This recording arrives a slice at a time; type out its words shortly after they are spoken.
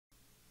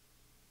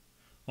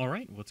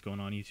Alright, what's going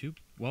on YouTube?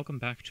 Welcome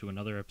back to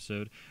another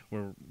episode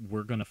where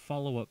we're going to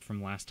follow up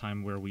from last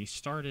time where we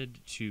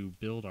started to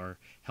build our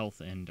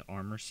health and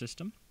armor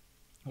system,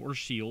 or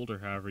shield, or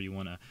however you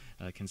want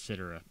to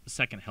consider a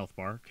second health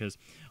bar, because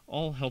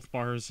all health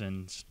bars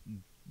and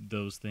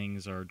those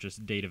things are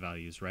just data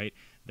values, right?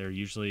 They're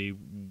usually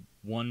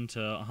 1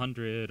 to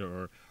 100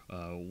 or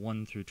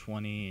 1 through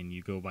 20, and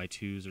you go by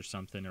twos or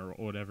something or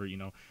whatever,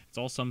 It's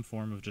all some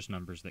form of just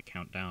numbers that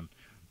count down.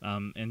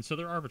 And so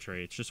they're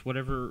arbitrary. It's just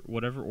whatever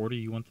order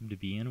you want them to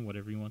be in,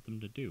 whatever you want them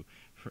to do.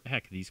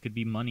 Heck, these could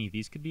be money.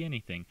 These could be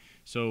anything.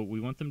 So we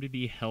want them to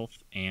be health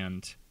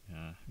and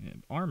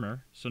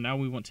armor. So now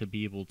we want to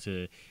be able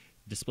to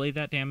display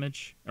that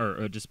damage,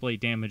 or display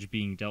damage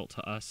being dealt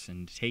to us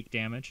and take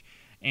damage,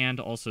 and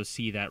also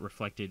see that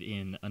reflected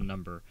in a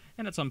number.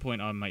 And at some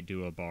point I might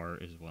do a bar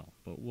as well.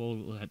 But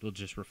we'll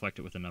just reflect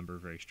it with a number,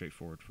 very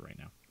straightforward for right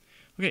now.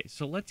 Okay,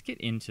 so let's get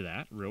into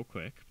that real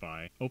quick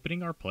by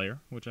opening our player,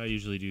 which I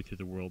usually do through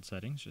the world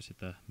settings. Just hit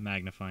the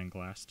magnifying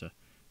glass to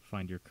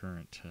find your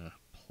current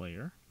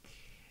player.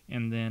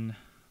 And then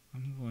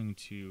I'm going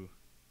to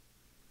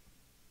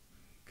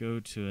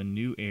go to a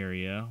new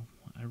area.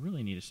 I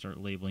really need to start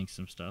labeling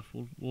some stuff.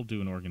 We'll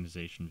do an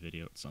organization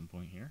video at some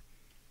point here.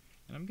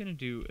 And I'm going to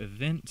do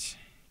event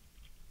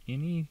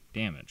any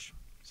damage.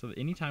 So that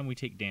anytime we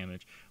take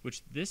damage,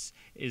 which this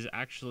is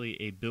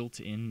actually a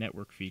built-in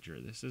network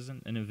feature. This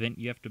isn't an event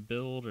you have to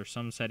build or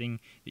some setting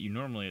that you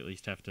normally at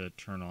least have to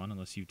turn on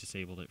unless you've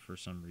disabled it for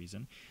some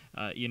reason.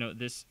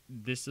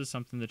 This is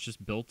something that's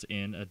just built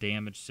in a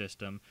damage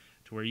system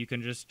to where you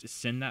can just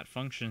send that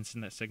function,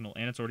 send that signal,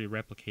 and it's already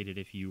replicated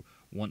if you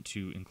want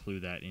to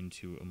include that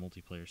into a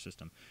multiplayer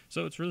system.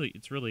 So it's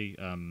really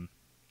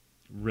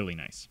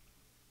nice.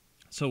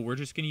 So we're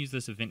just going to use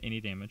this event any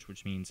damage,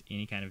 which means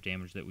any kind of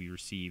damage that we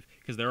receive,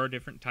 because there are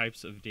different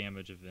types of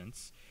damage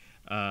events.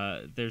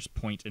 There's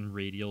point and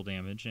radial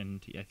damage,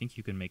 and I think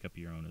you can make up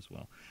your own as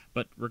well.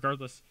 But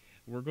regardless,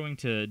 we're going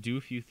to do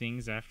a few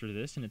things after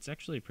this, and it's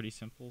actually a pretty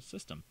simple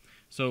system.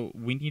 So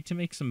we need to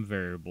make some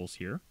variables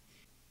here.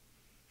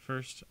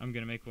 First, I'm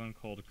going to make one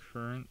called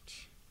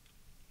current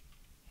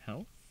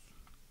health,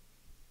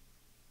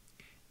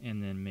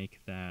 and then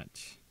make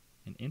that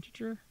an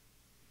integer,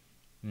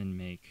 and then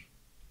make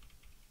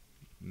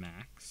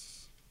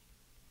max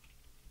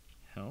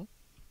health.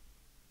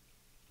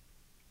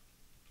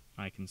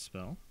 I can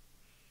spell.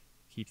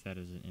 Keep that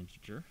as an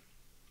integer.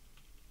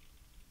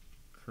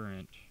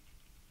 Current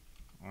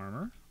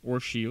armor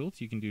or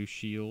shield. You can do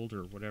shield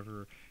or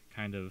whatever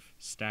kind of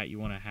stat you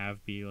want to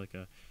have be like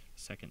a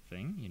second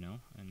thing,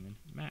 and then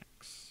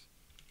max.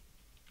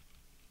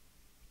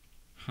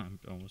 I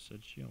almost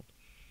said shield.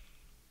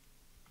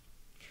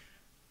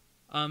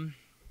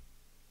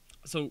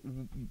 So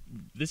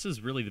this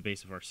is really the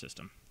base of our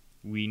system.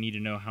 We need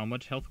to know how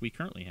much health we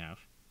currently have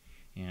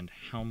and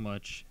how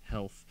much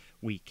health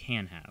we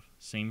can have.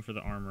 Same for the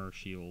armor,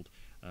 shield,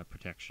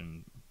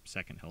 protection,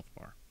 second health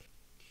bar.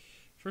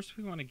 First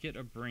we want to get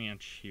a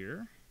branch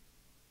here.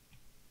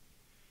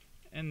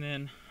 And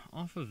then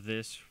off of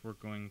this we're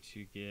going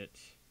to get...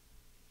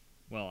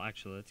 Well,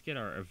 actually, let's get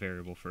our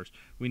variable first.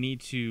 We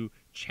need to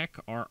check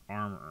our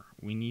armor.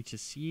 We need to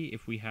see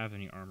if we have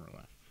any armor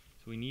left.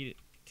 So we need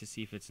to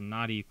see if it's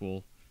not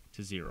equal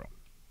to 0.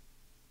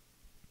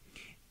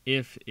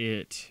 If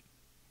it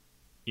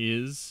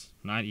is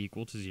not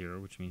equal to 0,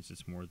 which means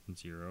it's more than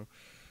 0,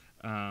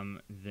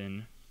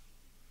 then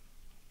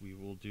we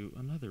will do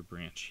another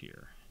branch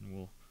here, and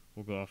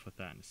we'll go off with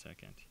that in a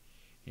second.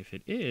 If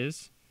it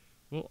is,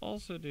 we'll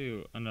also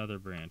do another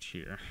branch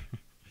here.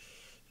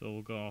 So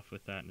we'll go off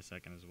with that in a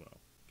second as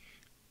well.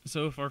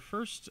 So if our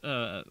first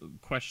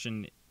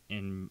question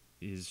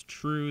is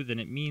true, then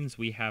it means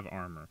we have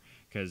armor,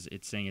 because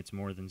it's saying it's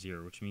more than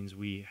 0, which means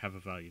we have a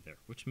value there,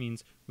 which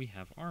means we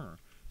have armor.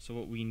 So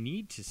what we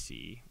need to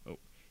see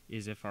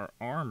is if our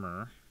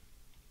armor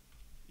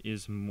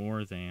is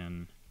more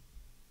than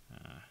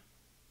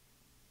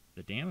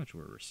the damage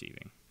we're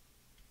receiving.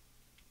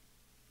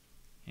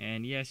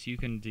 And yes, you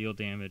can deal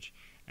damage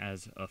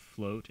as a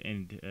float,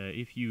 and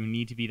if you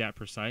need to be that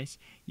precise,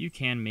 you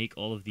can make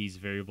all of these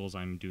variables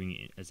I'm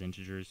doing as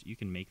integers, you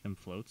can make them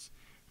floats.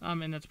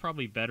 And that's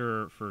probably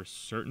better for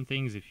certain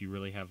things if you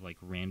really have like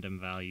random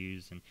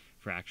values and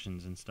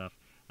fractions and stuff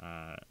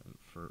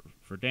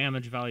for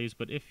damage values.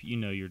 But if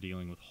you're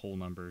dealing with whole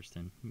numbers,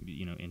 then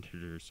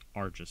integers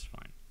are just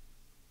fine.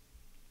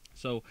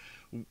 So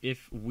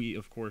if we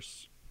of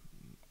course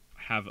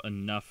have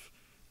enough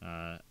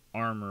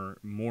armor,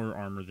 more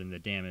armor than the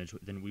damage,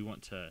 then we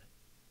want to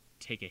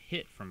take a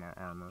hit from our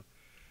armor,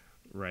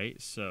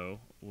 right? So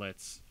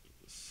let's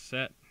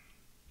set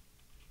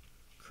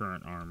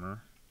current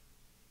armor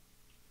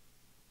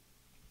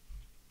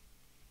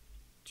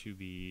to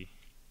be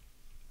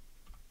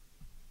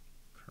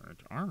current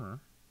armor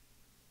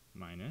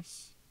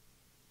minus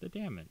the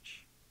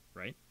damage,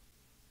 right?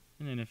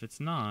 And then if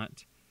it's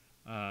not,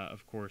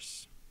 of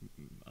course,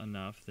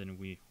 enough, then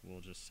we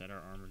will just set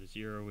our armor to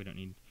 0. We don't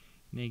need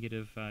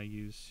negative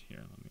values.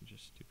 Here, let me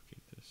just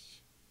duplicate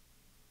this.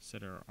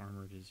 Set our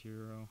armor to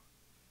 0.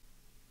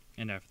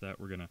 And after that,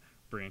 we're going to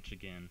branch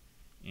again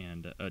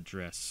and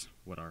address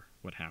what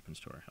happens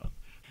to our health.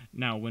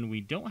 Now, when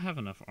we don't have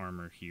enough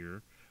armor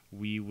here,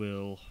 we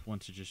will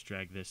want to just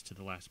drag this to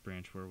the last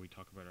branch where we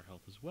talk about our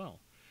health as well.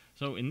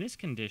 So in this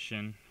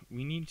condition,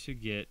 we need to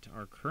get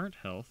our current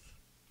health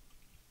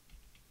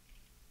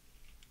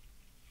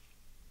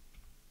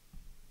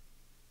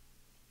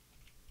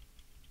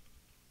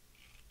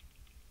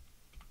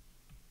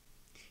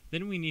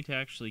then we need to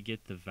actually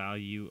get the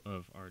value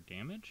of our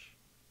damage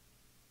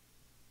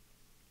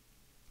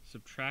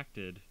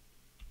subtracted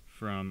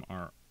from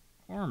our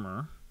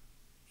armor.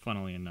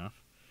 Funnily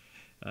enough,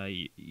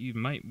 you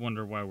might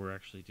wonder why we're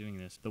actually doing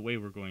this. The way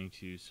we're going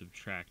to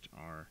subtract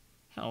our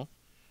health,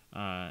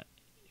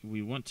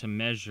 we want to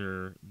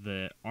measure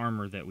the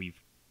armor that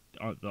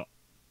the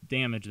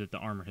damage that the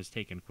armor has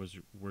taken, because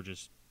we're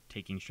just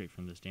taking straight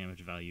from this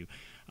damage value.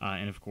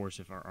 And of course,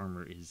 if our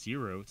armor is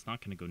 0, it's not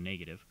going to go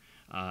negative.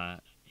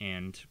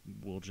 And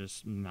we'll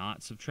just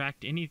not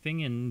subtract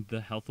anything, and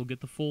the health will get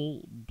the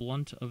full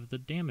blunt of the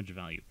damage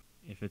value.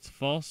 If it's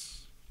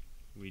false,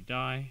 we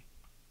die.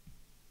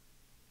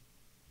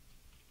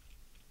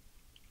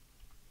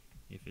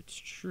 If it's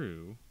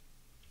true,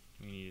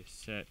 we need to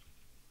set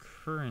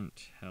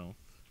current health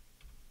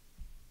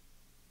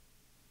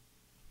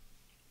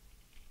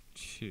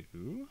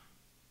to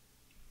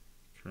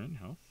current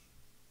health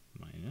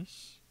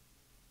minus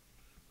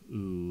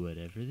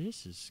whatever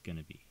this is going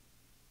to be.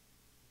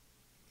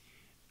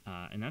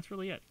 And that's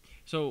really it.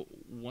 So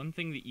one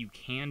thing that you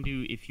can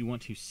do if you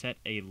want to set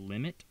a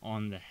limit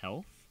on the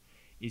health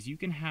is you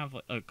can have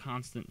a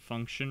constant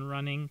function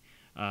running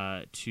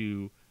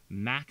to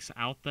max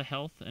out the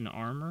health and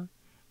armor,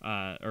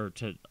 or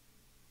to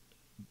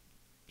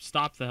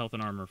stop the health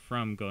and armor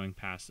from going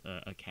past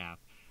a cap.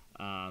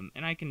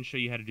 And I can show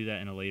you how to do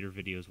that in a later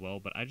video as well,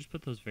 but I just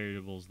put those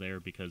variables there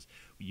because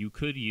you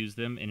could use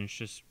them, and it's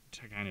just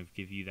to kind of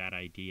give you that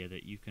idea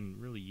that you can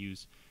really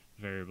use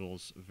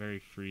variables very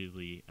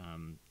freely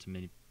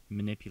to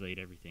manipulate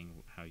everything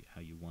how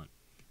you want.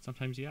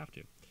 Sometimes you have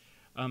to.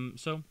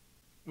 So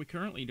we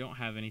currently don't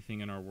have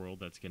anything in our world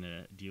that's going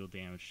to deal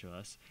damage to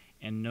us.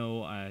 And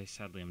no, I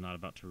sadly am not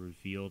about to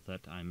reveal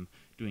that I'm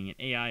doing an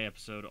AI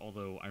episode,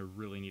 although I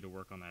really need to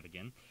work on that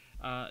again.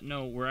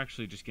 No, we're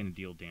actually just going to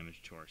deal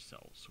damage to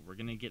ourselves. So we're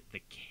going to get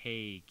the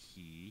K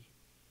key,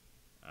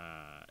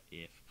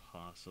 if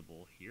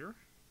possible, here.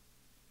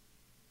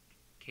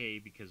 K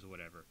because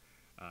whatever.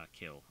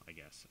 Kill, I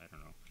guess. I don't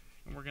know.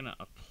 And we're going to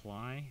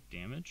apply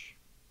damage.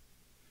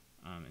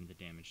 And the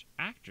damage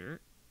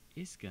actor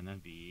is going to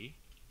be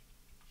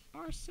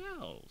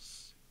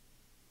ourselves.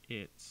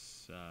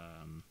 It's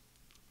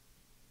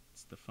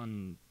the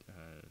fun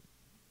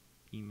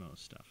emo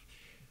stuff.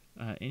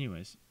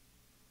 Anyways,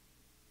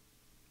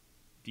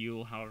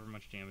 deal however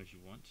much damage you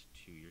want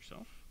to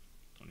yourself.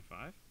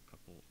 25,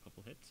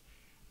 couple hits.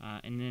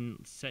 And then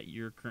set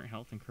your current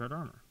health and current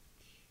armor.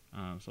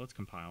 So let's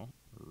compile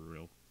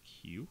real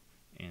Q,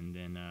 and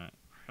then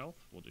health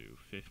we'll do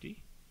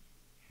 50,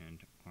 and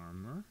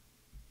armor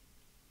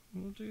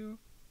we'll do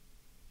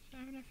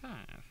 75.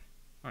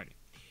 Alrighty,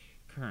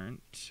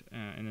 current,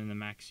 and then the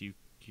max you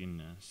can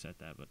set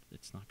that, but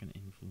it's not going to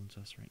influence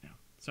us right now.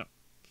 So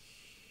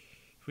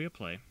if we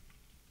apply,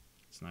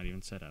 it's not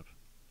even set up.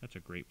 That's a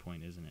great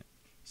point, isn't it?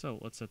 So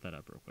let's set that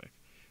up real quick.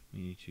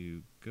 We need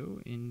to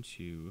go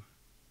into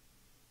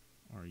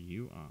our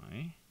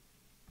UI.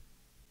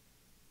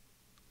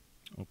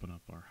 Open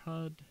up our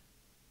HUD.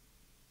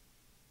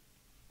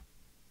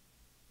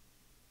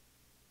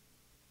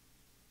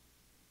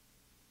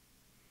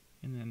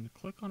 And then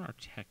click on our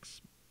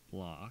text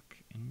block,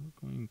 and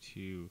we're going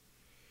to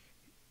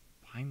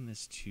bind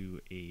this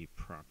to a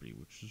property,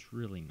 which is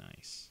really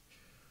nice.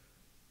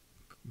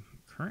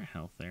 Current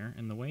health there,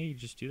 and the way you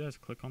just do that is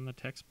click on the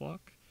text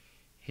block,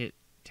 hit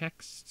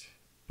text,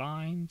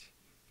 bind,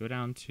 go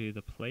down to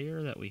the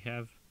player that we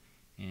have,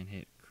 and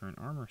hit current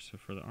armor, so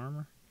for the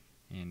armor,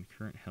 and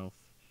current health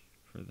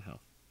for the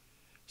health.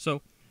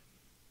 So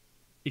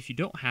if you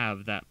don't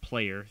have that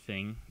player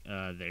thing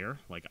there,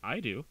 like I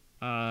do,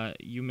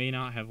 you may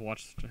not have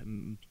watched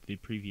the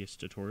previous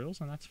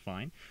tutorials, and that's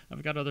fine.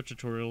 I've got other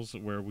tutorials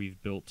where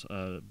we've built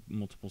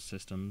multiple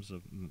systems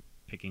of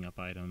picking up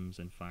items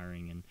and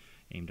firing and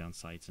aim down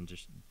sights and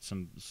just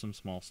some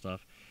small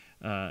stuff.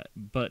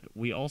 But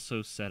we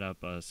also set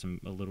up a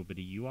little bit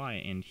of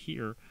UI, and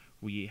here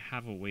we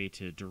have a way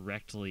to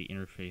directly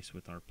interface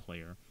with our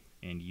player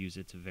and use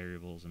its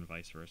variables and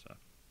vice versa.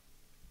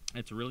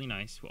 It's really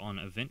nice. On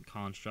event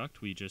construct,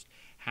 we just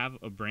have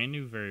a brand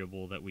new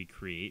variable that we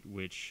create,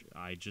 which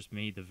I just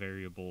made the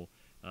variable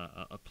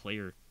a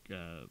player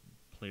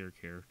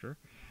character,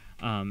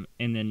 and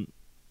then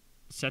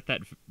set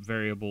that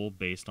variable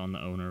based on the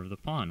owner of the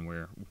pawn,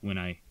 where when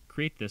I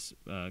create this,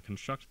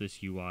 construct this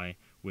UI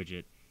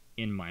widget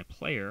in my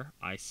player,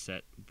 I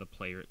set the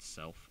player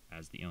itself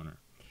as the owner.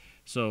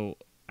 So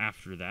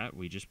after that,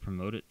 we just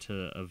promote it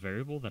to a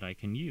variable that I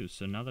can use.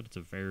 So now that it's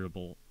a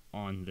variable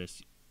on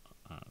this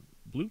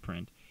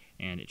blueprint,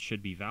 and it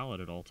should be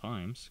valid at all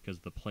times because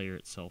the player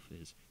itself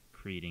is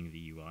creating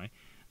the UI,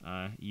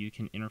 you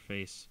can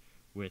interface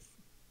with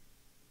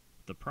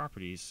the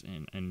properties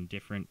and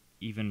different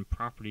even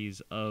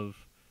properties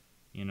of,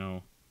 you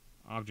know,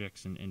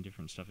 objects and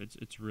different stuff.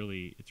 It's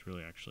really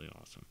actually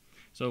awesome.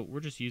 So we're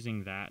just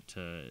using that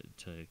to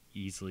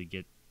easily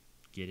get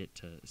it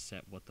to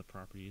set what the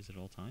property is at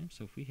all times.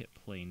 So if we hit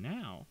play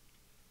now,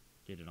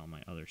 did it on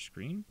my other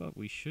screen, but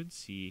we should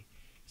see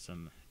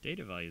some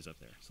data values up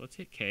there. So let's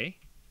hit K.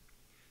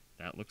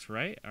 That looks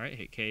right. All right,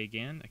 hit K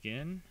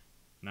again.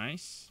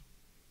 Nice.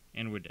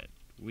 And we're dead.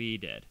 We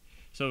dead.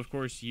 So of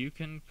course you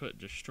can put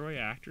destroy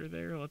actor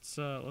there. Let's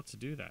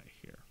do that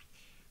here.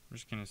 I'm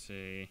just gonna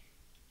say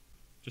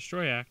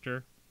destroy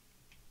actor,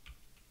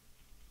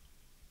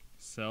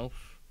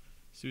 self,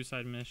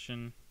 suicide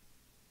mission.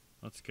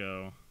 Let's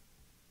go.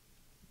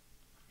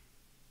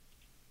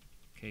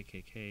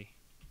 KKK.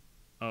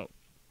 Oh,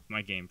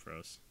 my game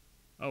froze.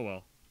 Oh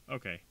well.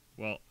 Okay.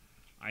 Well,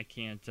 I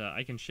can't.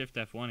 I can shift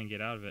F1 and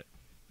get out of it.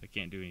 I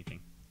can't do anything.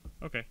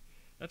 Okay,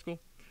 that's cool.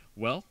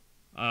 Well,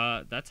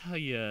 that's how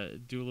you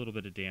do a little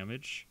bit of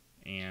damage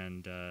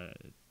and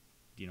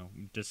you know,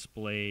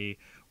 display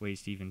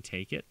ways to even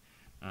take it.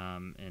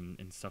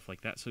 And stuff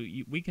like that. So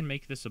we can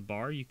make this a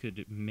bar. You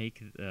could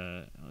make,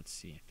 let's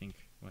see, I think,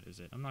 what is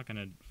it? I'm not going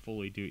to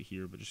fully do it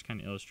here, but just kind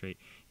of illustrate.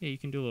 Yeah, you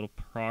can do a little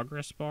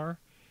progress bar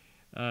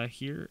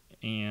here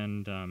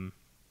and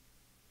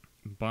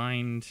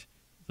bind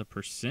the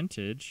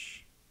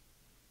percentage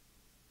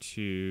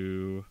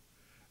to,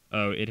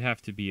 oh, it'd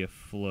have to be a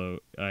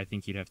float. I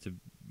think you'd have to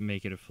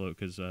make it a float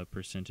because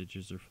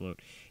percentages are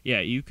float. Yeah,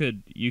 you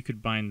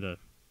could bind the,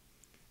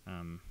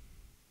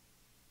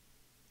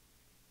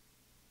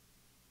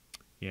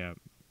 yeah,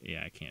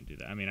 I can't do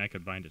that. I mean, I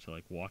could bind it to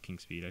like walking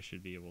speed. I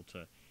should be able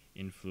to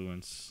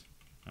influence.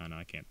 Oh, no,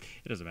 I can't.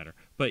 It doesn't matter.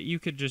 But you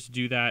could just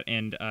do that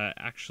and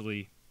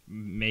actually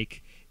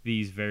make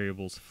these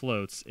variables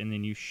floats, and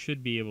then you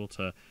should be able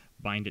to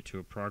bind it to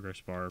a progress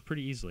bar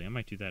pretty easily. I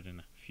might do that in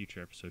a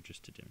future episode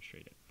just to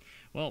demonstrate it.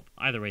 Well,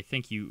 either way,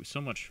 thank you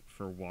so much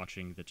for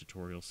watching the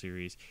tutorial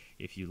series.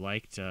 If you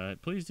liked,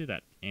 please do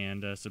that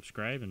and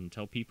subscribe and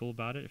tell people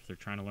about it if they're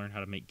trying to learn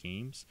how to make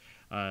games.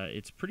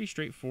 It's pretty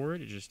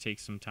straightforward. It just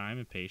takes some time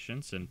and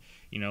patience and,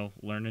 you know,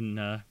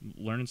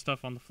 learning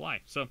stuff on the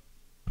fly. So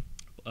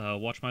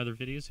watch my other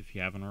videos if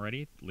you haven't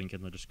already. Link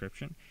in the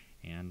description.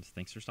 And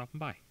thanks for stopping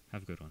by.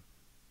 Have a good one.